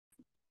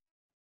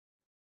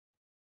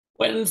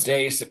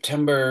Wednesday,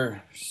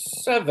 September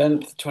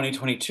 7th,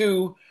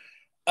 2022.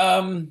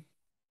 Um,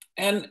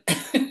 and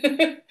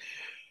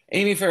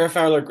Amy Farrah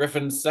Fowler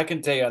Griffin's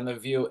second day on The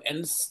View,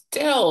 and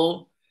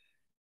still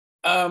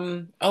a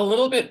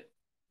little bit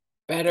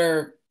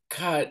better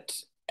cut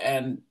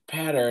and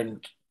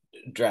patterned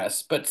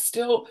dress, but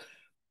still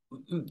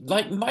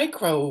like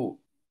micro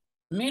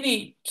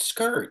mini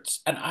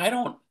skirts. And I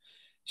don't,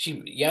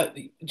 yeah,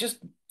 just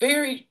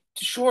very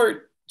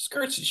short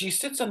skirts. She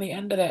sits on the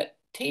end of that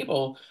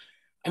table.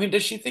 I mean,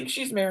 does she think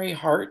she's Mary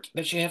Hart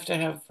that she have to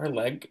have her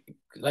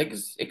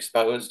legs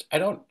exposed? I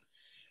don't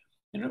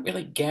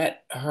really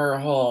get her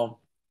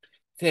whole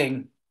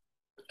thing.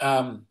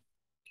 Um,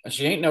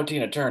 she ain't no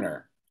Tina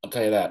Turner, I'll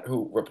tell you that,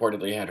 who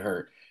reportedly had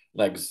her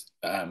legs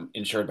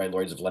insured by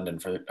Lloyd's of London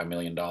for $1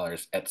 million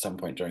at some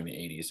point during the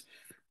 80s.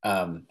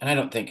 And I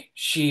don't think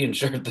she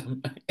insured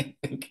them. I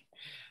think,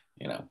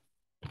 you know,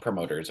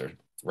 promoters or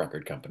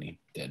record company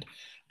did.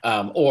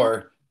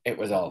 Or it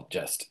was all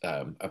just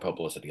a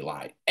publicity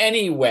lie.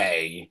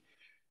 Anyway,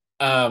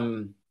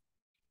 um,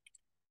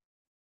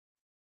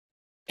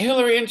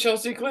 Hillary and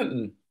Chelsea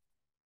Clinton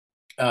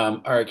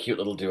are a cute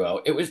little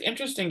duo. It was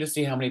interesting to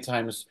see how many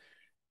times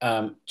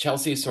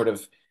Chelsea sort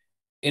of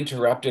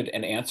interrupted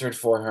and answered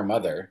for her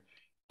mother.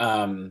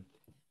 Um,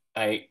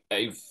 I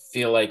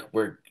feel like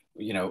we're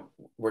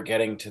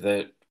getting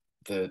to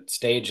the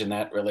stage in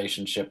that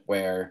relationship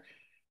where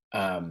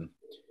um,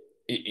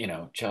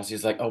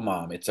 Chelsea's like, "Oh,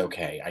 mom, it's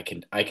okay.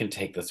 I can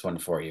take this one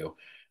for you."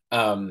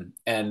 And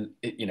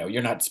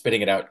you're not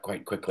spitting it out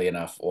quite quickly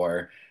enough,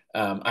 or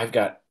I've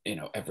got,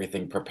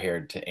 everything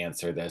prepared to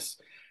answer this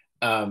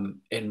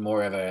in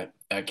more of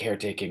a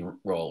caretaking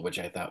role, which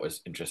I thought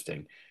was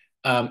interesting.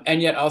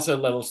 And yet also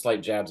little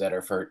slight jabs at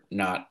her for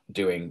not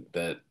picking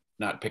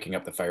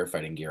up the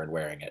firefighting gear and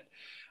wearing it.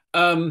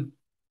 Um,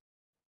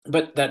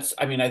 but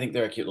I mean, I think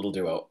they're a cute little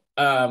duo.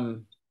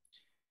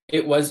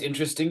 It was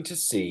interesting to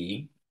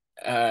see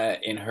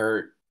in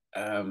her,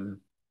 um,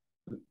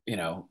 in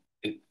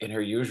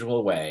her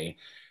usual way,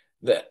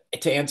 that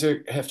to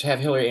have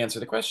Hillary answer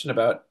the question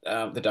about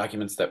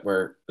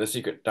the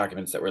secret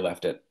documents that were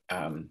left or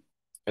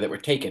that were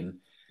taken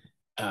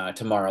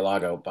to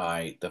Mar-a-Lago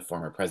by the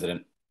former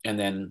president, and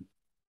then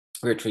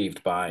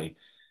retrieved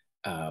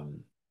um,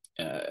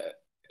 uh,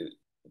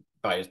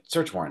 by a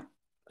search warrant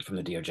from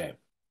the DOJ.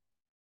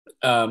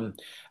 Um,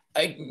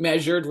 I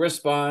measured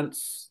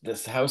response,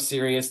 this how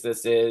serious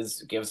this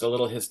is, gives a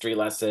little history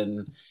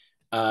lesson,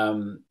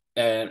 and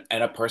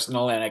a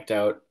personal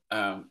anecdote.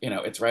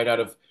 It's right out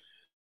of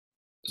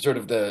sort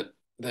of the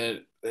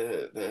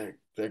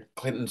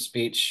Clinton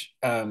speech,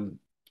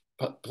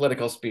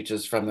 political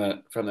speeches from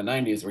the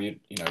 90s, where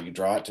you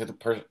draw it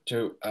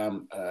to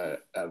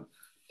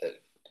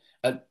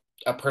a,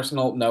 a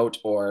personal note,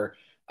 or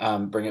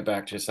bring it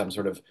back to some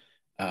sort of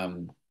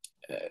um,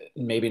 uh,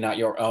 maybe not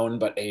your own,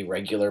 but a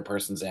regular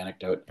person's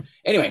anecdote.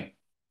 Anyway,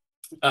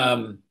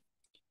 um,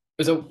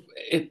 it was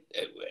it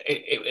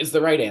is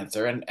the right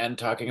answer, and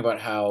talking about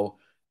how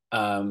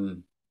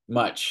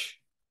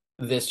much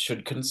this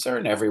should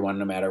concern everyone,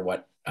 no matter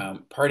what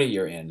party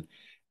you're in.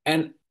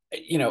 And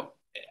you know,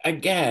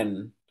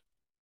 again,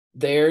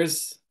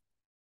 there's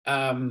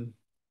um,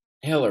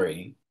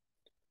 Hillary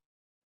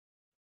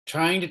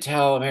trying to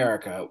tell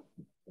America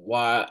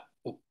what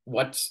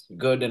what's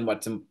good and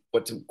what's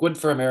good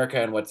for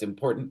America, and what's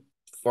important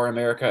for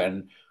America,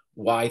 and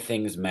why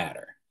things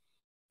matter.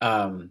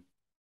 Um,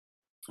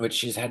 which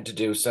she's had to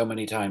do so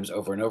many times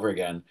over and over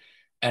again.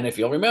 And if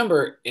you'll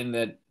remember, in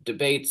the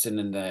debates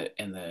and uh,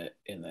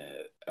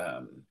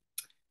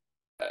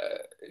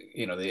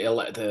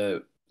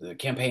 the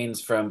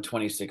campaigns from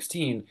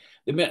 2016,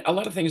 a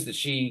lot of things that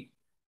she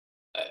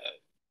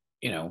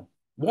uh,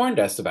 warned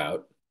us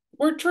about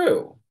were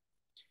true.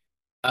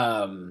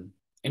 Um,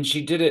 and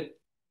she did it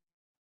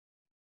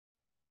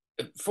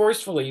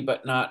forcefully,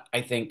 but not,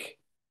 I think,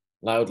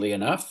 loudly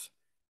enough,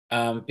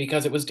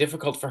 because it was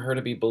difficult for her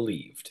to be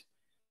believed.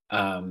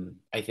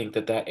 I think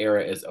that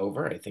era is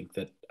over. I think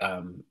that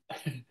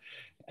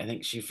I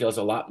think she feels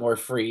a lot more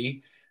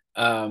free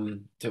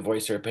to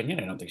voice her opinion.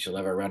 I don't think she'll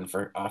ever run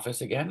for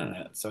office again,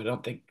 and so I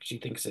don't think she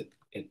thinks it.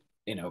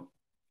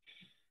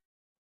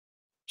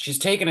 She's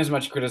taken as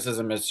much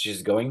criticism as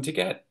she's going to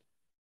get,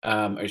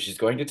 or she's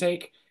going to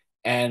take,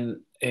 and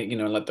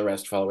let the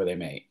rest fall where they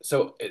may.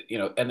 So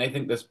and I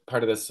think this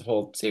part of this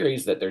whole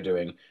series that they're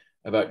doing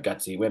about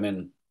gutsy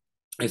women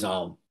is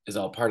all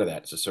part of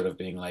that. So sort of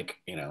being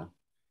like,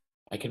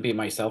 I can be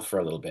myself for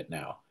a little bit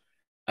now.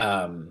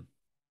 Um,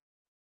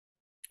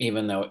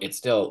 Even though it's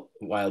still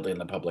wildly in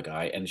the public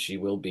eye, and she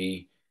will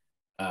be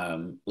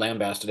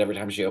lambasted every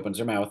time she opens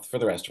her mouth for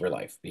the rest of her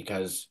life,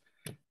 because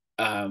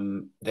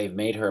they've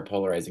made her a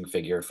polarizing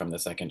figure from the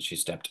second she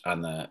stepped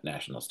on the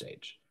national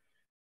stage.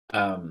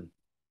 Um,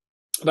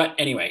 but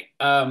anyway,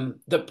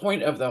 the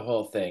point of the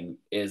whole thing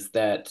is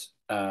that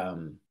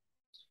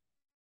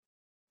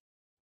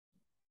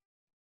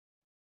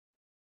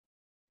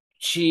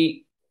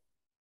she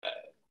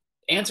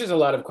answers a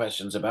lot of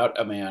questions about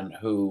a man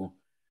who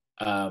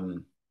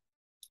um,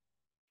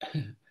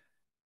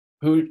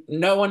 who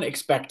no one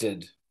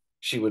expected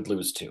she would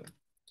lose to.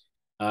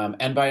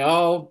 And by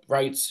all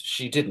rights,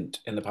 she didn't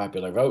in the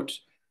popular vote.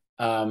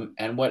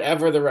 And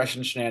whatever the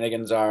Russian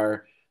shenanigans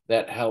are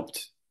that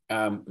helped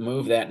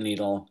move that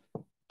needle,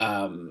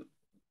 um,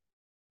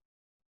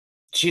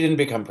 she didn't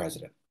become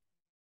president.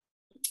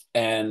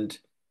 And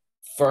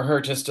for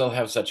her to still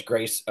have such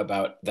grace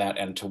about that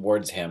and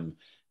towards him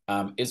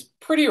is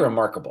pretty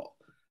remarkable.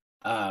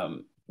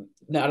 Um,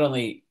 Not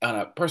only on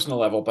a personal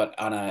level, but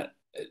on a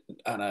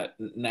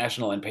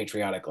national and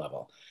patriotic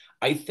level.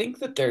 I think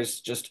that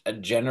there's just a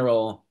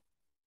general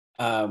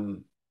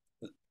um,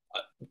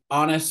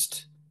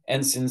 honest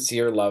and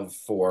sincere love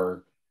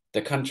for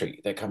the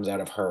country that comes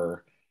out of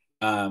her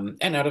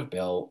and out of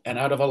Bill and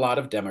out of a lot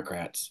of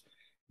Democrats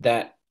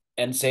that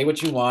and say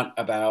what you want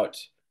about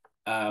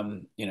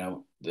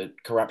the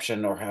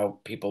corruption or how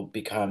people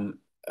become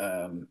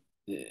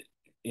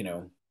you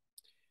know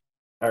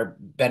are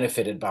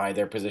benefited by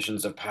their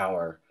positions of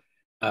power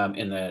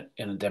in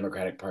the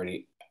Democratic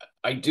Party.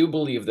 I do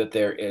believe that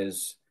there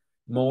is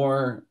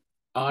more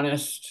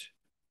honest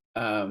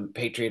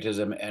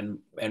patriotism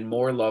and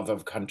more love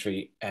of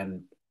country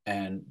and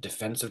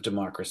defense of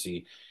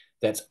democracy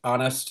that's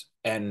honest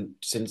and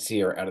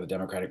sincere out of the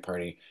Democratic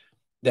Party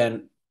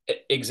than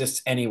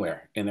exists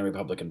anywhere in the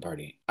Republican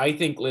Party. I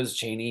think Liz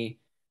Cheney,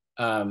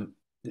 um,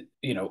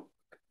 you know,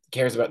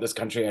 cares about this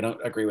country. I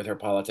don't agree with her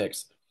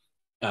politics,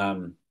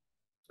 um,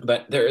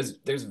 but there's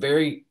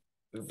very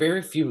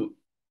few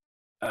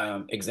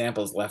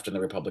examples left in the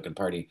Republican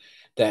Party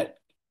that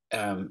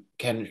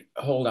can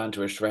hold on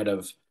to a shred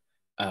of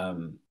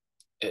um,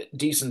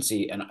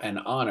 decency and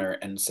honor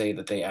and say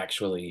that they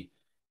actually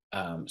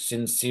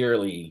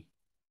sincerely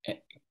eh,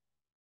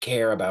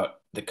 care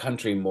about the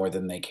country more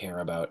than they care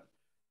about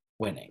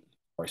winning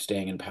or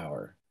staying in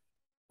power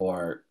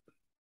or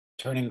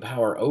turning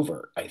power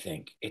over. I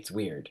think it's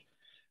weird,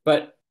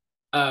 but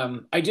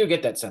I do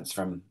get that sense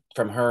from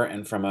her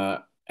and from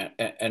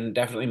and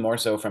definitely more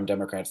so from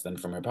Democrats than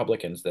from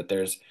Republicans that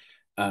there's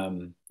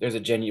a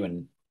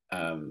genuine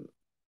um,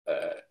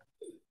 uh,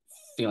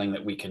 feeling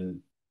that we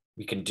can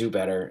do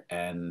better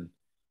and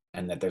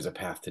that there's a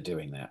path to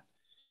doing that.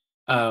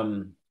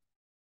 Um,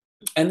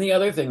 and the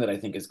other thing that I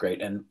think is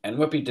great, and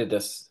Whoopi did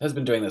this, has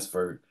been doing this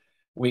for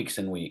weeks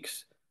and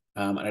weeks,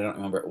 and I don't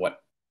remember at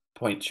what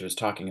point she was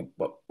talking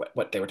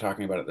what they were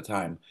talking about at the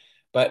time,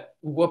 but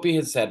Whoopi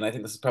has said, and I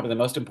think this is probably the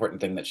most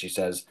important thing that she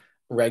says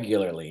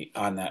regularly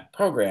on that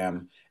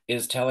program,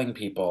 is telling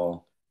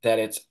people that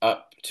it's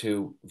up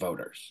to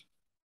voters.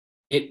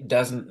 It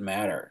doesn't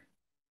matter.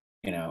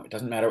 It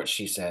doesn't matter what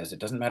she says. It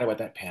doesn't matter what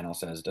that panel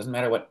says. It doesn't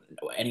matter what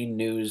any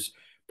news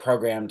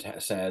program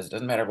says. It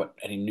doesn't matter what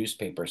any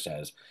newspaper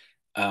says.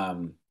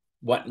 Um,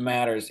 what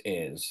matters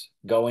is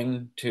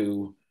going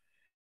to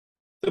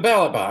the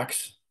ballot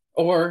box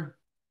or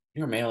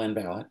your mail-in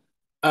ballot,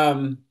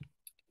 um,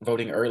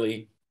 voting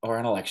early or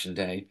on election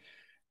day.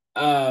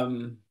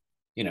 Um,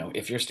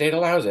 if your state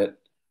allows it,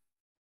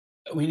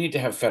 we need to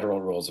have federal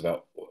rules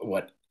about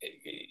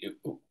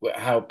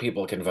how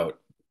people can vote,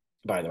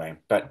 by the way.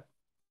 But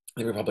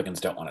the Republicans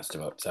don't want us to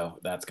vote, so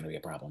that's going to be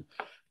a problem.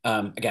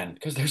 Again,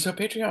 because they're so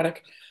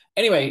patriotic.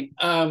 Anyway,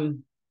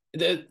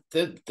 the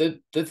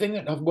thing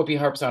that Whoopi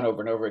harps on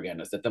over and over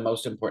again is that the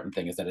most important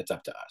thing is that it's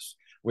up to us.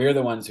 We're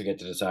the ones who get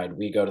to decide.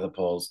 We go to the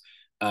polls,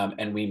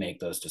 and we make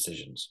those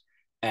decisions.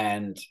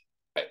 And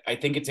I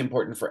think it's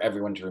important for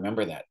everyone to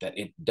remember that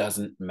it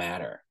doesn't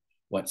matter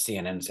what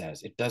CNN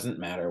says. It doesn't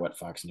matter what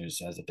Fox News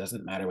says. It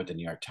doesn't matter what the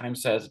New York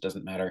Times says. It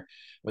doesn't matter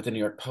what the New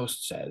York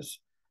Post says.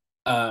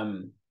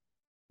 Um,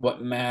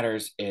 what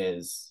matters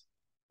is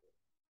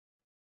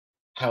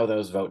how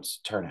those votes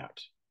turn out.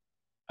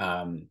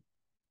 Um,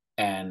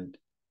 and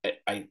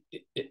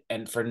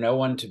and for no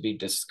one to be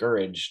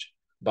discouraged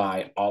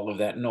by all of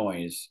that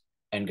noise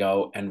and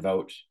go and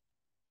vote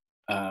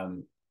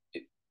um,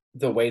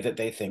 the way that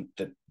they think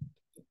that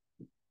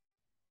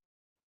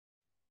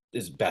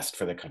is best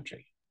for the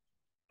country.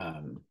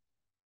 Um,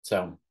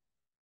 so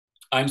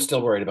I'm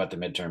still worried about the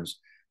midterms.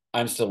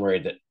 I'm still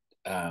worried that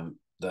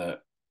the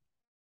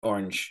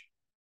orange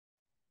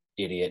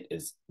idiot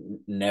is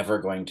never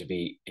going to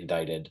be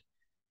indicted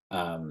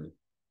um,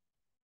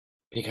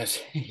 because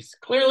he's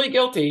clearly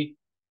guilty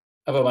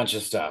of a bunch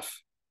of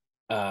stuff.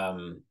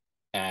 Um,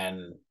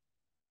 and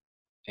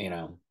you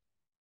know,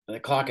 the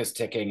clock is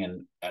ticking,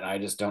 and I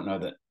just don't know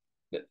that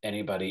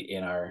anybody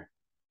in our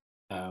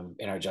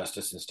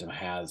justice system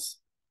has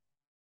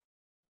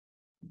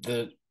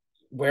the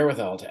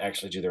wherewithal to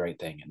actually do the right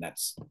thing, and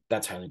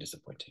that's highly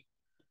disappointing.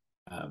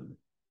 Um,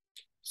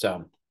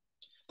 so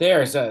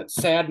there's a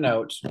sad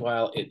note.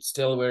 While it's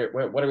still we're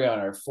what are we on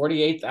our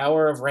 48th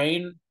hour of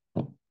rain?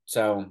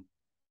 So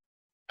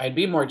I'd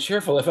be more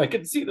cheerful if I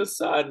could see the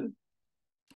sun.